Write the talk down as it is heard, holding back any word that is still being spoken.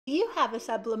Do you have a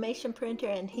sublimation printer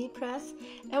and heat press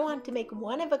and want to make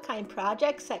one-of-a-kind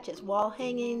projects such as wall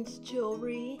hangings,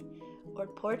 jewelry, or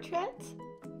portraits?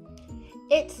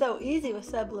 It's so easy with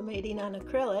sublimating on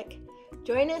acrylic.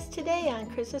 Join us today on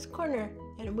Kris's Corner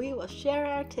and we will share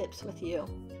our tips with you.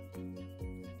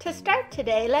 To start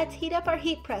today, let's heat up our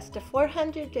heat press to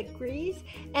 400 degrees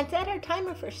and set our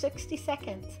timer for 60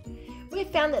 seconds. We've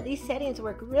found that these settings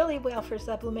work really well for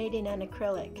sublimating on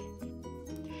acrylic.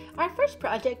 Our first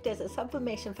project is a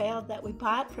sublimation file that we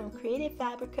bought from Creative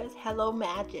Fabrica's Hello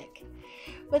Magic.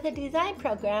 With a design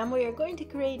program, we are going to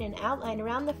create an outline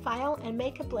around the file and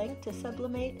make a blank to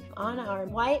sublimate on our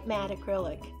white matte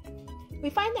acrylic. We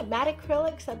find that matte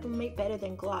acrylic sublimate better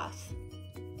than gloss.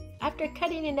 After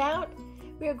cutting it out,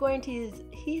 we are going to use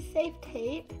adhesive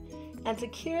tape and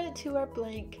secure it to our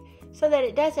blank so that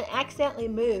it doesn't accidentally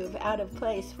move out of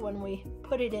place when we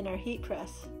put it in our heat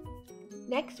press.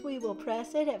 Next, we will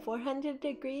press it at 400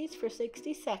 degrees for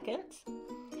 60 seconds.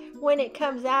 When it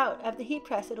comes out of the heat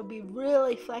press, it'll be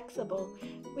really flexible.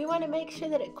 We want to make sure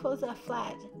that it cools off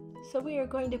flat. So we are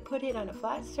going to put it on a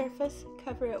flat surface,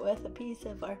 cover it with a piece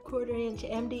of our 1/4-inch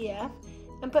MDF,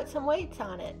 and put some weights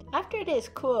on it. After it is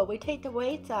cool, we take the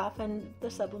weights off and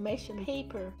the sublimation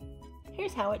paper.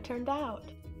 Here's how it turned out.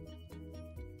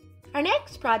 Our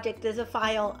next project is a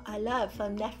file I love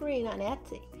from Neferine on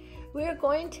Etsy. We are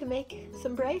going to make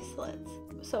some bracelets.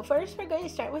 So first we're going to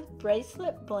start with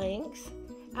bracelet blanks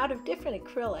out of different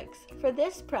acrylics. For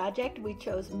this project we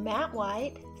chose matte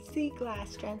white, sea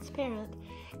glass transparent,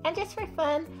 and just for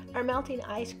fun, our melting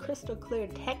ice crystal clear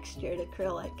textured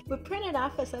acrylic. We printed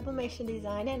off a sublimation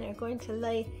design and are going to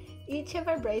lay each of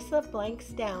our bracelet blanks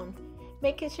down,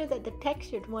 making sure that the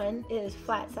textured one is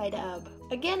flat side up.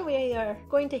 Again, we are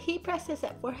going to heat press this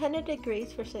at 400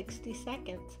 degrees for 60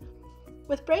 seconds.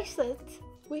 With bracelets,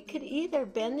 we could either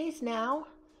bend these now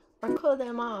or cool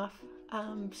them off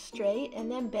straight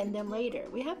and then bend them later.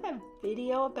 We have a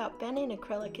video about bending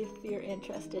acrylic if you're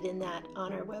interested in that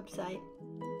on our website.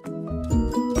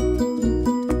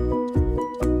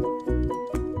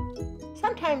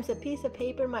 Sometimes a piece of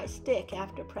paper might stick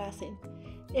after pressing.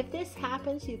 If this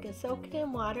happens, you can soak it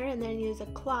in water and then use a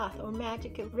cloth or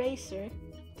magic eraser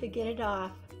to get it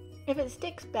off. If it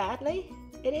sticks badly,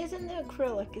 it isn't the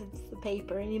acrylic, it's the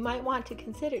paper, and you might want to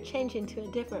consider changing to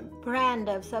a different brand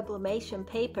of sublimation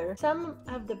paper. Some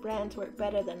of the brands work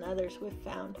better than others we've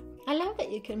found. I love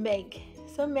that you can make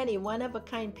so many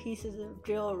one-of-a-kind pieces of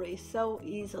jewelry so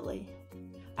easily.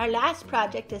 Our last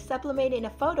project is sublimating a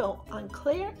photo on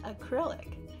clear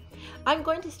acrylic. I'm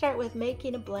going to start with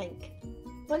making a blank.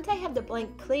 Once I have the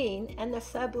blank clean and the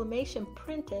sublimation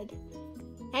printed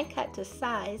and cut to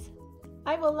size,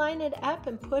 I will line it up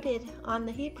and put it on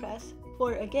the heat press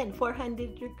for, again,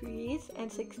 400 degrees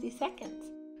and 60 seconds.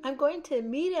 I'm going to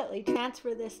immediately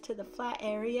transfer this to the flat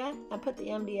area and put the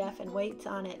MDF and weights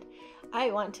on it. I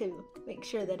want to make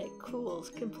sure that it cools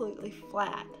completely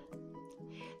flat.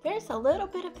 There's a little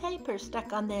bit of paper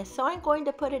stuck on this, so I'm going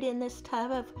to put it in this tub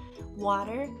of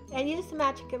water and use the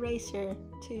magic eraser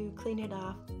to clean it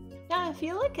off. Now, if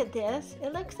you look at this,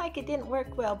 it looks like it didn't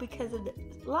work well because a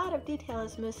lot of detail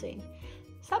is missing.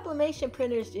 Sublimation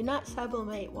printers do not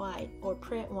sublimate white or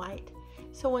print white,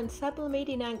 so when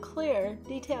sublimating on clear,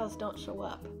 details don't show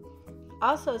up.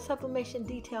 Also, sublimation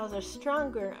details are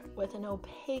stronger with an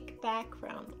opaque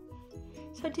background.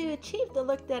 So to achieve the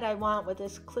look that I want with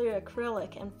this clear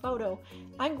acrylic and photo,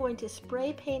 I'm going to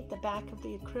spray paint the back of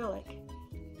the acrylic.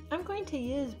 I'm going to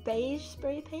use beige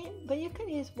spray paint, but you can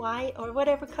use white or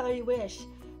whatever color you wish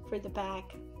for the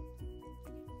back.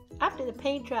 After the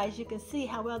paint dries, you can see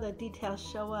how well the details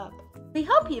show up. We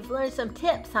hope you've learned some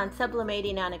tips on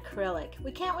sublimating on acrylic.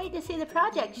 We can't wait to see the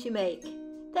projects you make.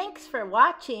 Thanks for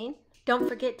watching. Don't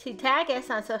forget to tag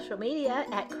us on social media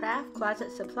at Craft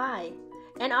Closet Supply.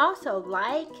 And also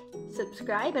like,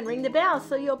 subscribe, and ring the bell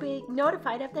so you'll be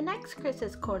notified of the next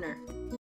Kris's Corner.